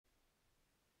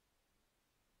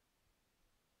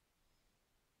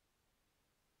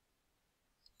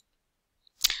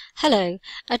Hello,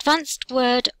 Advanced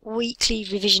Word Weekly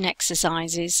Revision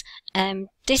Exercises.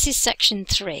 This is section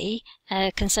 3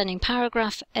 concerning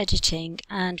paragraph editing,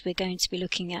 and we're going to be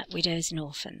looking at widows and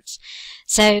orphans.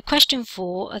 So question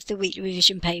 4 of the weekly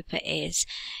revision paper is: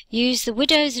 use the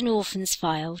widows and orphans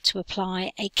file to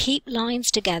apply a keep lines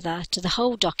together to the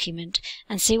whole document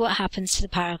and see what happens to the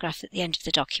paragraph at the end of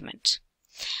the document.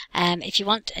 If you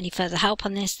want any further help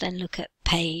on this, then look at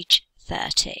page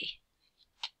 30.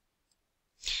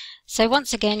 So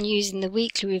once again, using the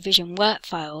weekly revision work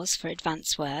files for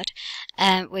Advanced Word,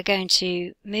 we're going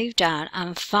to move down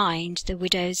and find the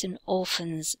Widows and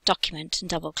Orphans document and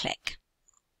double click.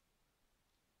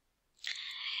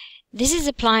 This is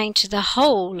applying to the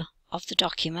whole of the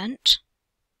document.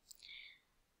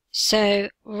 So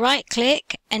right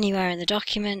click anywhere in the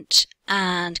document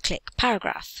and click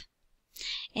Paragraph.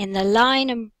 In the Line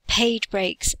and Page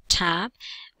Breaks tab,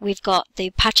 we've got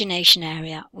the pagination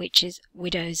area, which is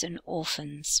Widows and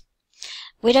Orphans.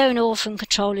 Widow and Orphan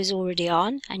control is already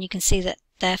on, and you can see that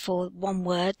therefore one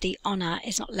word, the honour,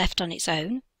 is not left on its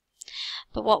own.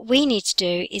 But what we need to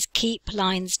do is keep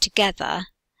lines together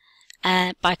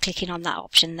by clicking on that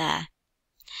option there.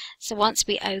 So once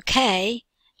we OK,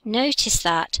 notice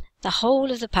that the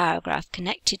whole of the paragraph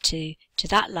connected to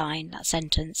that line, that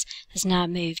sentence, has now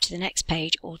moved to the next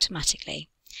page automatically.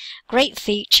 Great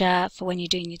feature for when you're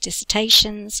doing your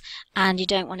dissertations and you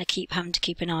don't want to keep having to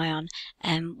keep an eye on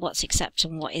what's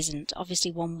accepted and what isn't.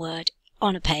 Obviously one word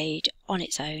on a page on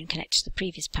its own connected to the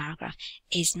previous paragraph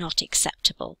is not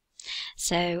acceptable.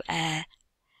 So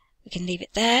we can leave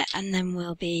it there, and then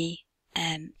we'll be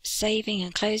saving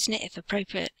and closing it if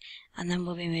appropriate, and then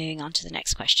we'll be moving on to the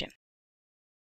next question.